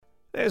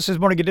This is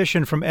Morning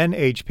Edition from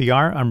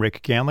NHPR. I'm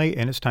Rick Ganley,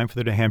 and it's time for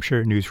the New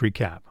Hampshire News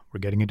Recap. We're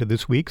getting into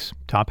this week's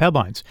top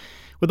headlines.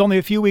 With only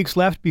a few weeks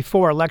left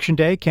before Election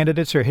Day,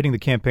 candidates are hitting the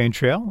campaign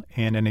trail,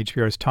 and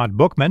NHPR's Todd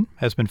Bookman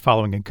has been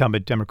following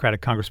incumbent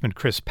Democratic Congressman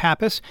Chris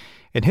Pappas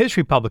and his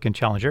Republican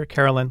challenger,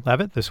 Carolyn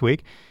Levitt, this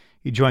week.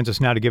 He joins us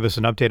now to give us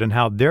an update on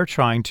how they're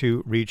trying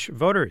to reach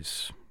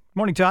voters.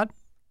 Morning, Todd.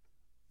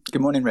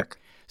 Good morning, Rick.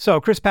 So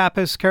Chris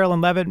Pappas,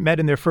 Carolyn Levitt met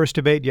in their first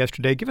debate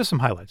yesterday. Give us some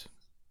highlights.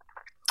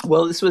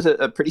 Well, this was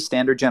a pretty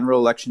standard general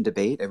election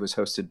debate. It was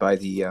hosted by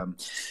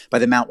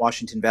the Mount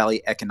Washington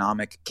Valley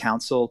Economic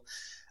Council.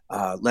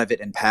 Levitt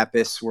and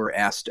Pappas were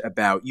asked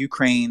about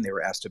Ukraine. They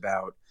were asked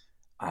about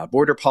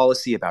border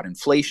policy, about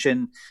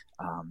inflation,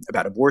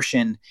 about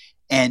abortion.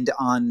 And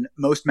on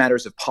most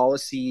matters of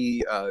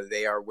policy,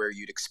 they are where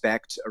you'd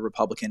expect a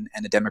Republican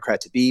and a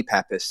Democrat to be.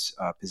 Pappas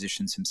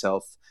positions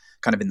himself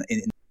kind of in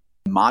the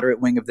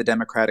moderate wing of the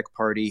Democratic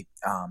Party,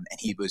 and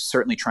he was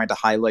certainly trying to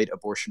highlight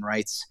abortion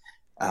rights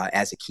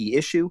as a key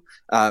issue.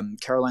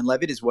 Caroline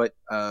Levitt is what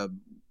I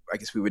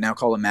guess we would now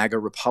call a MAGA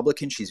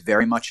Republican. She's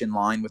very much in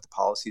line with the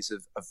policies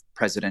of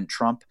President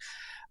Trump.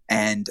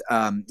 And,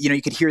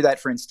 you could hear that,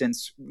 for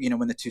instance,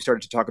 when the two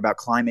started to talk about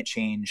climate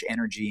change,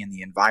 energy, and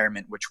the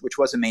environment, which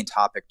was a main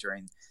topic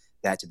during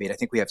that debate. I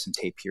think we have some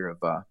tape here of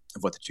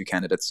what the two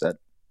candidates said.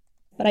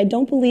 But I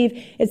don't believe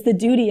it's the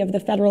duty of the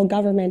federal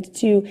government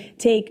to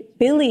take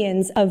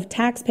billions of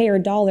taxpayer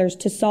dollars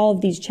to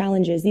solve these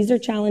challenges. These are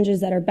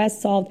challenges that are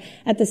best solved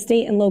at the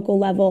state and local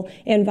level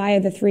and via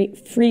the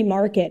free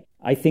market.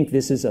 I think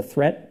this is a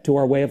threat to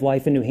our way of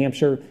life in New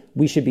Hampshire.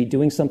 We should be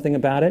doing something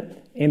about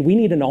it. And we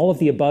need an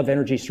all-of-the-above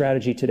energy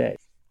strategy today.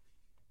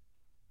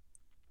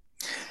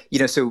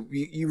 So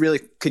you really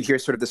could hear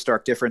sort of the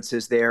stark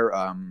differences there.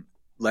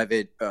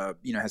 Levitt,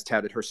 has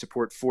touted her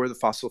support for the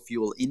fossil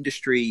fuel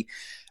industry,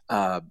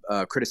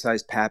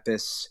 criticized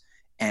Pappas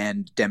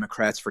and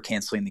Democrats for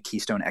canceling the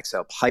Keystone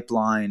XL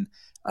pipeline,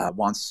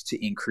 wants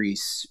to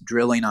increase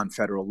drilling on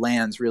federal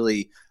lands,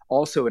 really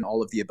also an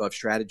all-of-the-above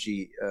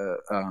strategy,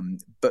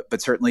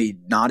 but certainly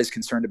not as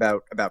concerned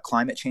about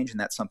climate change. And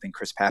that's something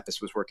Chris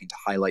Pappas was working to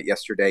highlight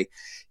yesterday.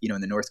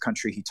 In the North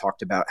Country, he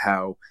talked about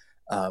how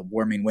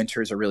warming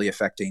winters are really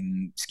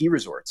affecting ski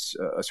resorts,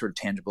 a sort of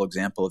tangible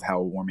example of how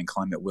a warming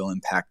climate will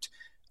impact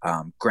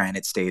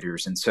granite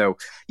staters. And so,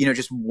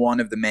 just one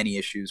of the many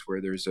issues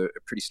where there's a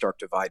pretty stark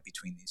divide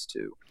between these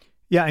two.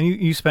 Yeah, and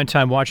you spent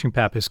time watching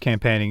Pappas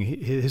campaigning.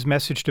 His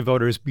message to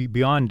voters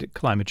beyond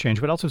climate change,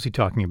 what else was he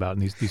talking about in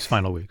these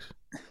final weeks?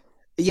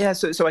 Yeah,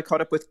 so I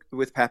caught up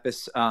with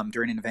Pappas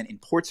during an event in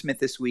Portsmouth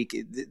this week.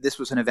 This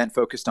was an event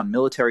focused on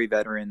military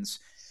veterans.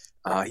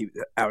 He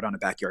was out on a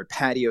backyard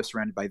patio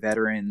surrounded by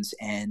veterans.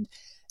 And,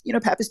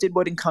 Pappas did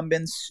what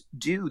incumbents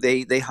do.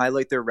 They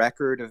highlight their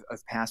record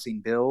of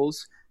passing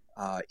bills.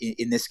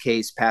 In this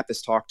case,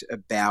 Pappas talked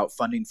about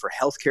funding for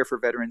healthcare for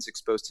veterans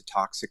exposed to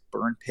toxic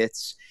burn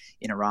pits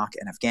in Iraq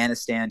and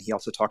Afghanistan. He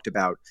also talked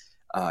about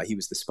he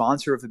was the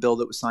sponsor of a bill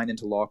that was signed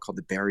into law called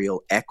the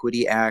Burial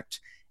Equity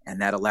Act,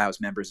 and that allows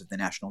members of the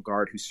National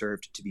Guard who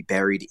served to be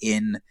buried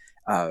in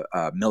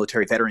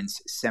military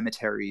veterans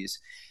cemeteries.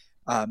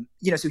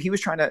 So he was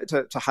trying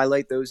to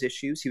highlight those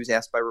issues. He was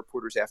asked by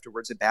reporters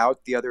afterwards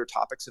about the other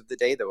topics of the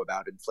day, though,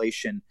 about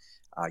inflation,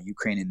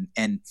 Ukraine,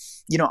 and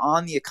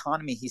on the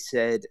economy, he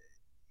said,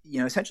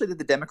 essentially that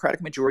the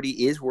Democratic majority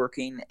is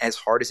working as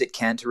hard as it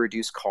can to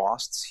reduce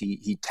costs.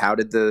 He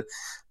touted the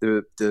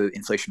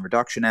Inflation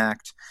Reduction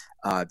Act,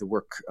 the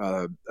work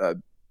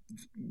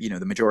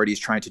the majority is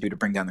trying to do to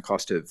bring down the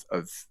cost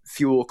of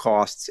fuel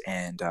costs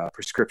and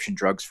prescription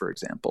drugs, for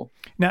example.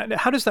 Now,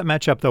 how does that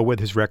match up, though, with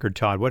his record,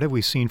 Todd? What have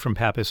we seen from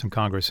Pappas in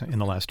Congress in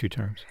the last two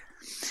terms?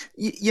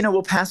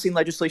 Well, passing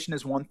legislation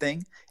is one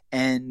thing,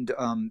 and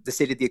the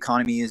state of the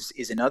economy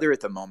is another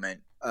at the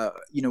moment.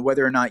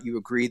 Whether or not you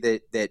agree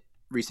that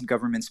recent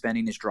government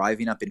spending is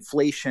driving up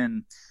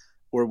inflation,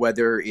 or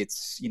whether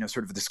it's,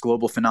 sort of this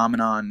global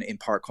phenomenon in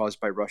part caused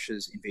by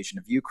Russia's invasion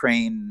of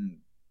Ukraine,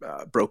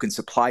 broken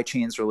supply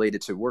chains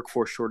related to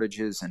workforce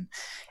shortages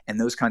and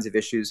those kinds of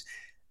issues.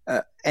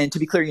 And to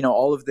be clear,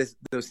 all of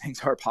those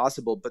things are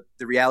possible, but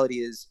the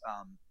reality is,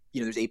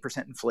 there's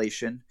 8%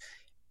 inflation.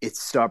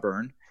 It's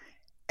stubborn.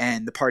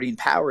 And the party in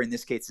power, in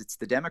this case, it's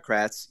the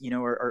Democrats,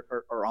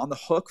 are on the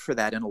hook for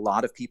that in a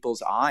lot of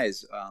people's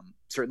eyes,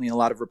 certainly in a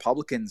lot of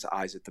Republicans'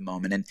 eyes at the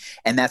moment.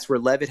 And that's where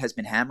Levitt has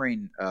been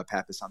hammering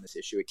Pappas on this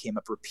issue. It came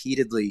up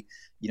repeatedly,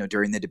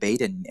 during the debate,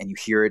 and you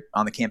hear it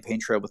on the campaign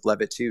trail with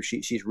Levitt, too.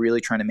 She's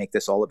really trying to make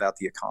this all about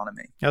the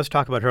economy. Now, let's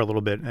talk about her a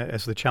little bit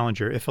as the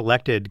challenger. If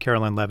elected,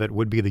 Caroline Levitt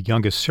would be the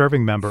youngest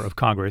serving member of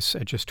Congress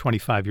at just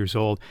 25 years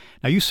old.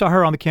 Now, you saw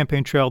her on the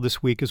campaign trail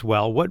this week as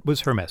well. What was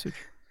her message?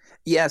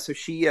 Yeah, so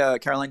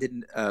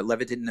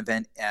Levitt did an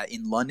event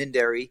in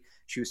Londonderry.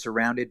 She was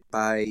surrounded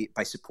by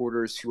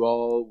supporters who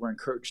all were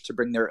encouraged to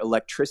bring their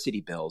electricity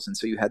bills, and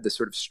so you had this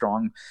sort of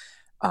strong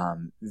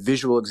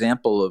visual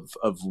example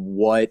of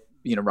what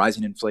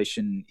rising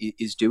inflation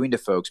is doing to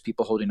folks.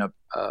 People holding up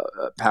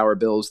power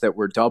bills that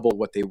were double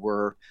what they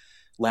were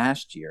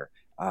last year.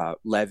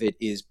 Levitt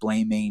is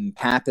blaming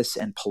Pappas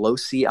and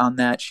Pelosi on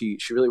that. She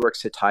really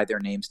works to tie their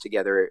names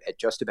together at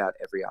just about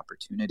every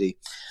opportunity.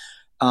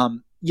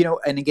 And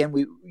again,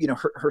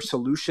 her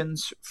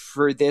solutions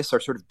for this are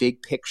sort of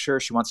big picture.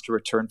 She wants to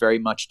return very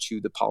much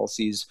to the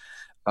policies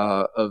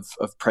of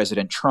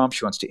President Trump.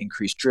 She wants to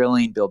increase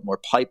drilling, build more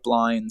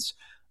pipelines.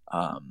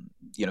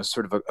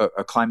 Sort of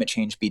a climate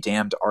change be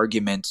damned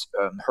argument.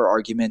 Her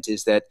argument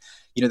is that,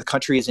 the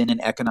country is in an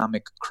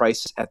economic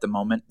crisis at the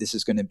moment. This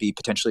is going to be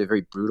potentially a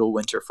very brutal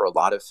winter for a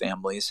lot of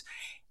families.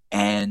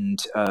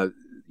 And,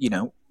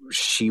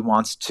 she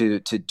wants to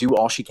do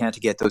all she can to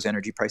get those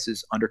energy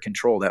prices under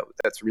control.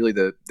 That's really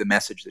the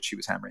message that she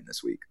was hammering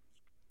this week.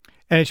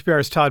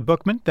 NHPR's Todd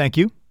Bookman, thank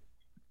you.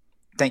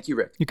 Thank you,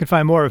 Rick. You can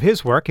find more of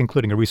his work,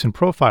 including a recent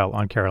profile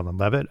on Carolyn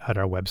Levitt, at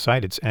our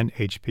website. It's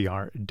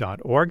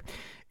nhpr.org.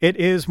 It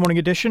is Morning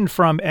Edition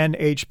from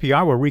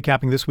NHPR. We're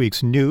recapping this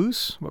week's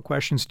news. What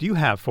questions do you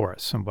have for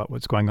us about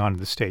what's going on in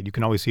the state? You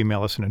can always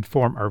email us and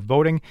inform our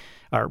reporting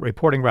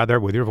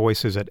with your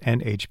voices at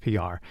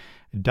nhpr.org.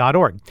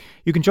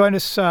 You can join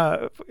us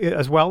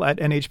as well at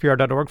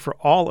nhpr.org for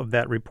all of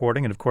that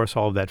reporting and, of course,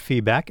 all of that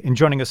feedback. And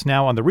joining us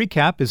now on the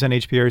recap is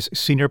NHPR's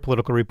senior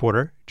political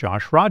reporter,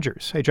 Josh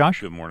Rogers. Hey,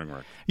 Josh. Good morning,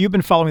 Rick. You've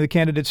been following the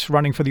candidates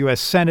running for the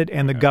U.S. Senate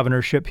and the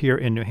governorship here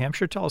in New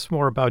Hampshire. Tell us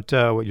more about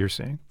what you're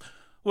seeing.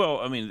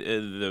 Well, I mean,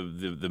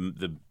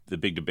 the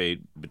big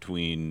debate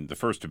the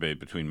first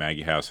debate between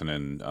Maggie Hassan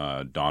and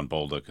Don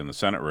Bolduc in the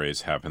Senate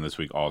race happened this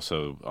week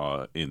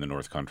also in the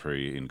North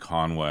Country in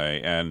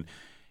Conway. And,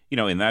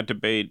 in that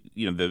debate,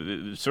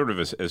 the sort of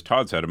as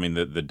Todd said, I mean,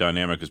 the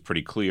dynamic is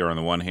pretty clear. On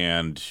the one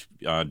hand,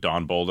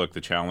 Don Bolduc,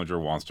 the challenger,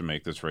 wants to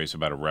make this race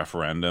about a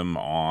referendum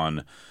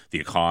on the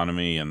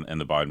economy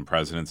and the Biden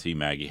presidency.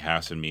 Maggie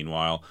Hassan,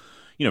 meanwhile,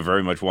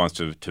 very much wants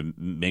to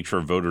make sure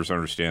voters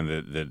understand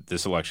that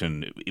this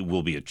election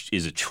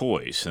is a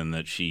choice, and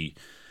that she,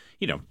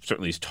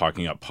 certainly is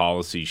talking up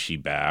policies she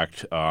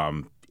backed,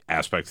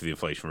 aspects of the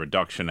Inflation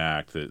Reduction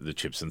Act, the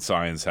Chips and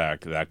Science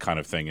Act, that kind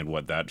of thing, and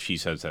what that she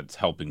says that's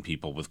helping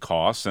people with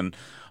costs. And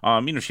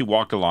she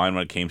walked a line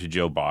when it came to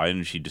Joe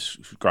Biden. She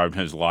described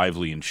him as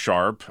lively and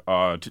sharp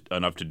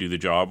enough to do the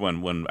job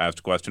when asked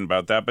a question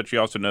about that. But she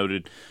also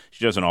noted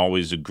she doesn't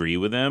always agree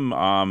with him.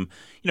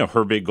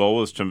 Her big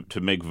goal is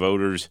to make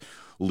voters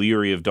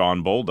leery of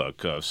Don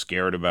Bolduc,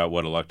 scared about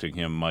what electing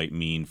him might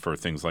mean for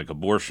things like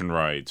abortion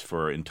rights,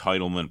 for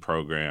entitlement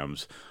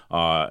programs,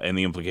 and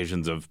the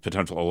implications of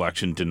potential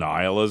election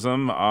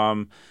denialism.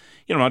 I'm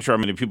not sure how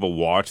many people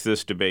watch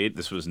this debate.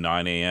 This was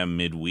 9 a.m.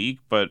 midweek,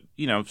 but,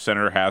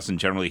 Senator Hassan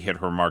generally hit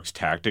her marks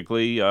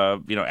tactically,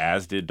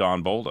 as did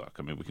Don Bolduc.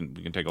 I mean,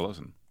 we can take a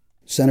listen.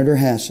 Senator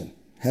Hassan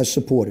has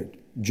supported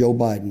Joe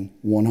Biden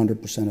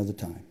 100% of the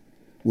time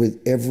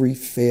with every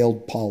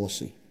failed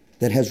policy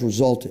that has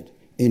resulted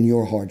in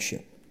your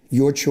hardship,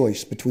 your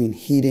choice between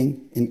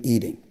heating and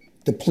eating,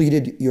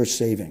 depleted your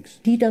savings.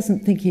 He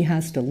doesn't think he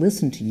has to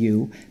listen to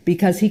you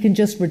because he can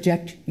just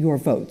reject your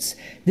votes.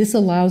 This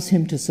allows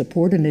him to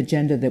support an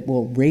agenda that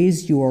will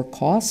raise your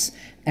costs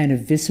and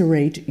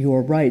eviscerate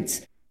your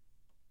rights.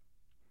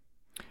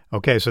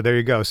 Okay, so there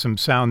you go. Some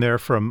sound there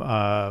from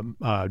Don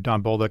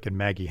Bolduc and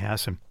Maggie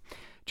Hassan.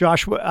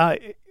 Josh,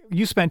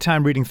 you spent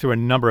time reading through a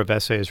number of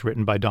essays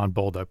written by Don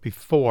Bolduc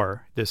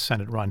before this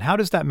Senate run. How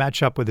does that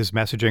match up with his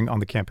messaging on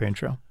the campaign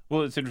trail?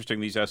 Well, it's interesting.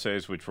 These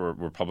essays, which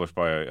were published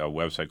by a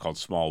website called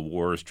Small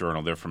Wars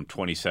Journal, they're from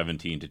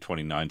 2017 to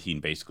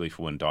 2019, basically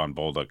for when Don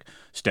Bolduc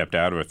stepped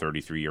out of a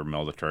 33-year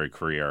military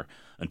career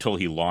until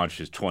he launched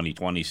his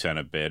 2020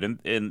 Senate bid.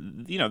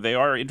 And they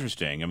are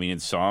interesting. I mean, in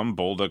some,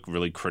 Bolduc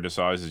really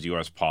criticizes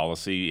U.S.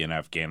 policy in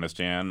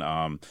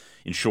Afghanistan.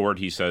 In short,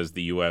 he says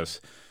the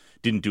U.S.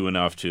 didn't do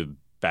enough to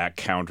back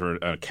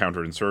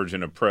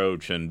counterinsurgent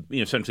approach and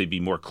essentially be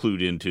more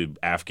clued into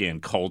Afghan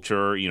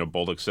culture.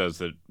 Bolduc says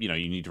that you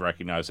need to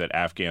recognize that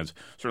Afghans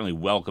certainly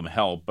welcome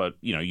help, but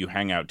you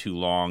hang out too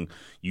long,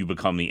 you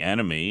become the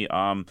enemy.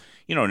 In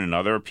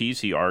another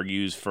piece, he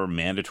argues for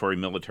mandatory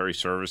military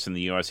service in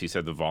the U.S. He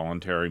said the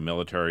voluntary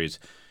military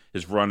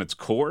has run its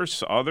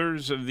course.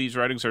 Others of these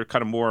writings are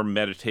kind of more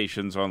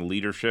meditations on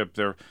leadership.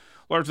 They're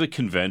largely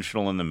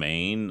conventional in the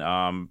main,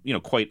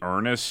 quite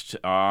earnest,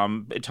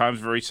 at times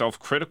very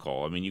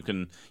self-critical. I mean, you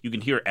can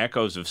hear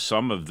echoes of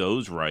some of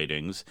those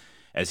writings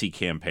as he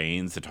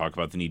campaigns to talk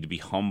about the need to be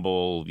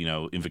humble,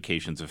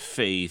 invocations of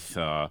faith,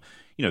 the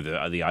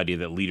idea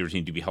that leaders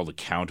need to be held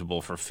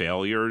accountable for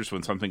failures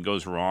when something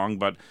goes wrong.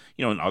 But,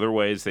 in other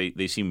ways,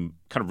 they seem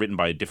kind of written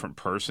by a different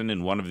person.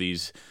 In one of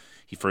these,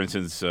 for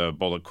instance,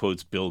 Bolduc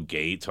quotes Bill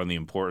Gates on the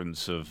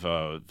importance of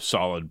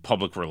solid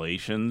public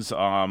relations.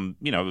 A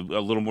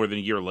little more than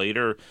a year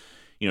later,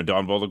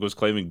 Don Bolduc was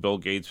claiming Bill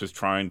Gates was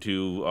trying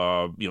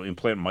to,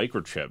 implant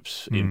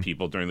microchips in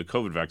people during the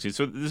COVID vaccine.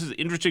 So this is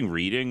interesting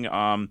reading.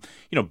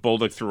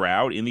 Bolduc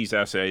throughout in these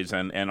essays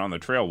and on the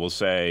trail will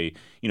say,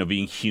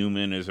 being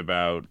human is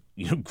about,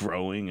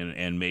 growing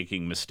and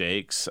making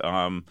mistakes.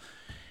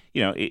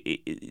 He's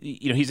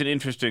an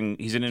interesting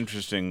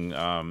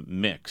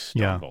mix,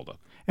 Don Bolduc.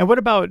 And what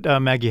about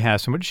Maggie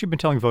Hassan? What has she been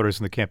telling voters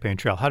in the campaign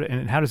trail? How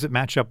does it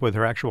match up with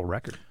her actual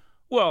record?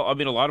 Well, I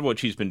mean, a lot of what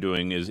she's been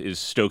doing is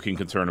stoking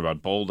concern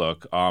about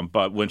Bolduc.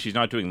 But when she's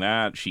not doing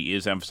that, she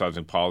is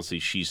emphasizing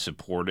policies she's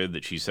supported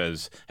that she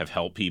says have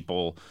helped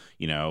people,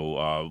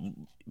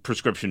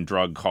 prescription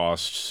drug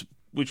costs,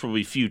 which will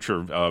be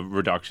future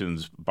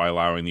reductions by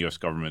allowing the U.S.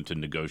 government to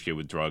negotiate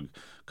with drug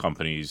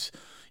companies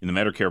in the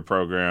Medicare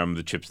program,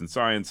 the CHIPS and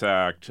Science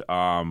Act,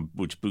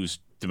 which boosts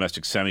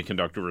domestic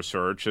semiconductor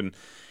research. And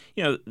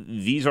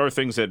these are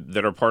things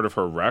that are part of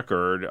her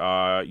record.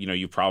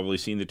 You've probably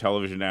seen the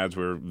television ads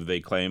where they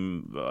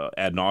claim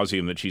ad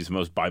nauseum that she's the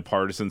most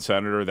bipartisan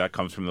senator. That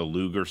comes from the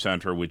Lugar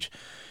Center, which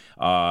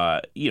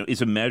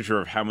is a measure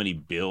of how many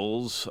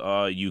bills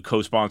you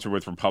co-sponsor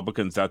with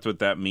Republicans. That's what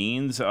that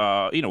means.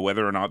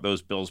 Whether or not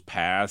those bills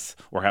pass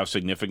or how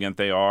significant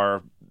they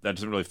are, that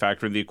doesn't really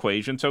factor in the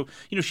equation. So,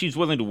 she's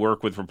willing to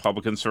work with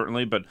Republicans,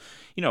 certainly, but,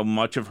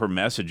 much of her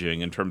messaging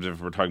in terms of,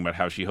 if we're talking about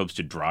how she hopes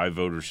to drive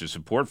voters to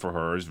support for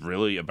her, is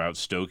really about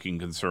stoking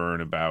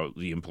concern about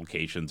the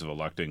implications of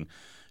electing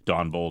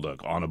Don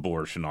Bolduc on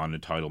abortion, on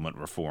entitlement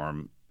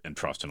reform, and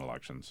trust in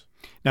elections.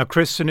 Now,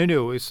 Chris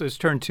Sununu is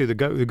turned to the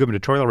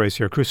gubernatorial race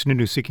here. Chris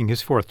Sununu seeking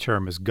his fourth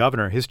term as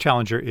governor. His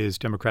challenger is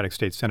Democratic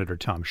State Senator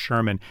Tom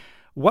Sherman.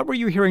 What were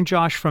you hearing,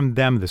 Josh, from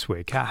them this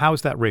week?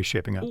 How's that race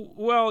shaping up?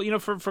 Well,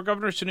 for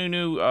Governor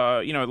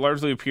Sununu, it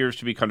largely appears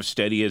to be kind of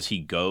steady as he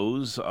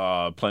goes.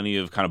 Plenty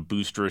of kind of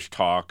boosterish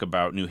talk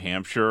about New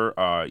Hampshire.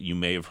 You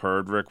may have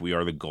heard, Rick, we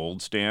are the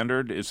gold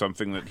standard is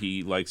something that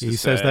he likes to say. He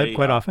says that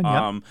quite often,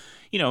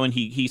 yeah. And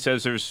he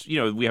says there's,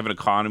 we have an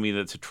economy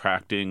that's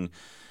attracting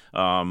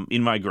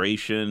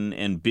in-migration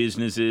and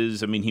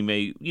businesses. I mean, he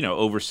may,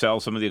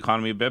 oversell some of the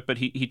economy a bit, but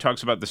he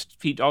talks about this.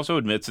 He also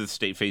admits that the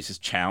state faces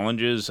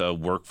challenges,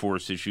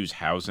 workforce issues,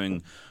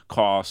 housing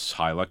costs,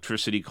 high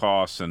electricity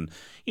costs, and,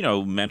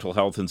 mental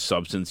health and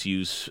substance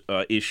use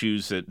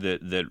issues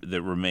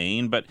that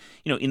remain. But,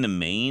 in the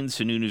main,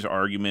 Sununu's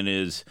argument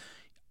is,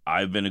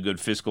 I've been a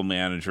good fiscal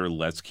manager.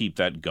 Let's keep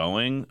that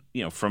going.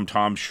 From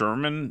Tom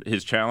Sherman,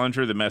 his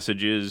challenger, the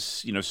message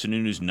is,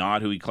 Sununu's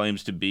not who he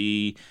claims to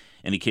be,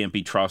 and he can't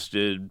be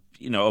trusted.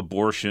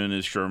 Abortion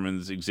is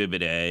Sherman's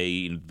Exhibit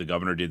A. The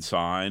governor did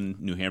sign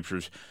New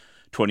Hampshire's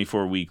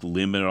 24-week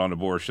limit on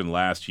abortion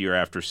last year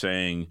after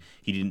saying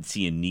he didn't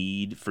see a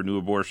need for new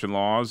abortion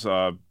laws.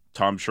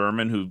 Tom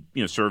Sherman,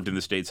 who served in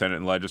the state Senate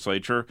and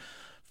legislature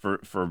for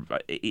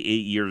 8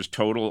 years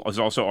total, has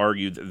also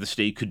argued that the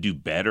state could do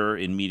better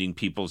in meeting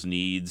people's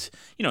needs,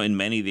 in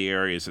many of the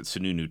areas that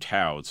Sununu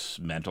touts,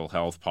 mental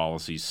health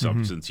policies,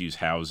 substance use,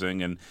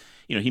 housing, and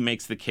he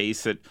makes the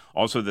case that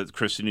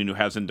Chris Sununu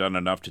hasn't done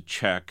enough to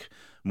check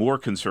more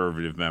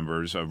conservative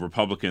members of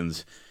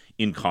Republicans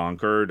in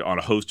Concord on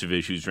a host of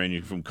issues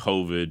ranging from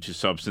COVID to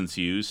substance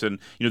use. And,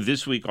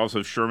 this week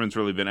also Sherman's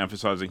really been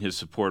emphasizing his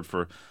support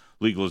for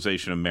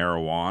legalization of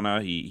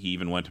marijuana. He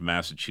even went to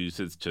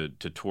Massachusetts to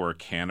tour a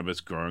cannabis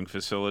growing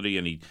facility,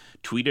 and he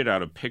tweeted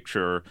out a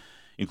picture,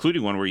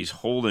 including one where he's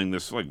holding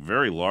this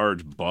very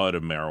large bud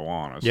of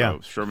marijuana.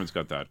 So Sherman's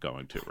got that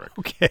going too, Rick.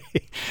 Okay.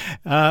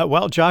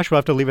 Well, Josh, we'll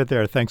have to leave it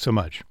there. Thanks so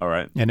much. All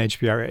right.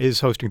 NHPR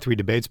is hosting 3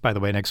 debates, by the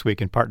way, next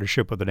week in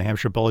partnership with the New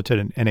Hampshire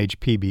Bulletin and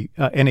NHB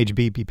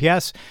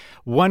BPS.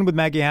 One with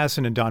Maggie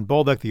Hassan and Don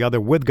Bolduc, the other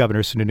with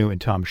Governor Sununu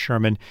and Tom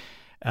Sherman.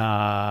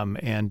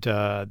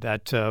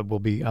 That will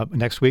be up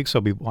next week, so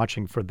I'll be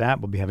watching for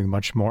that. We'll be having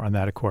much more on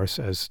that, of course,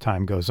 as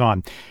time goes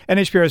on.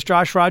 NHPR's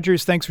Josh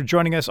Rogers, thanks for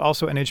joining us.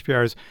 Also,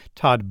 NHPR's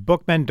Todd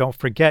Bookman. Don't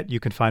forget, you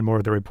can find more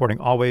of the reporting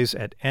always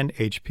at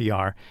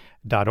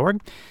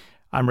nhpr.org.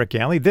 I'm Rick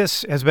Ganley.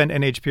 This has been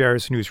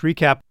NHPR's News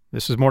Recap.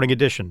 This is Morning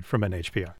Edition from NHPR.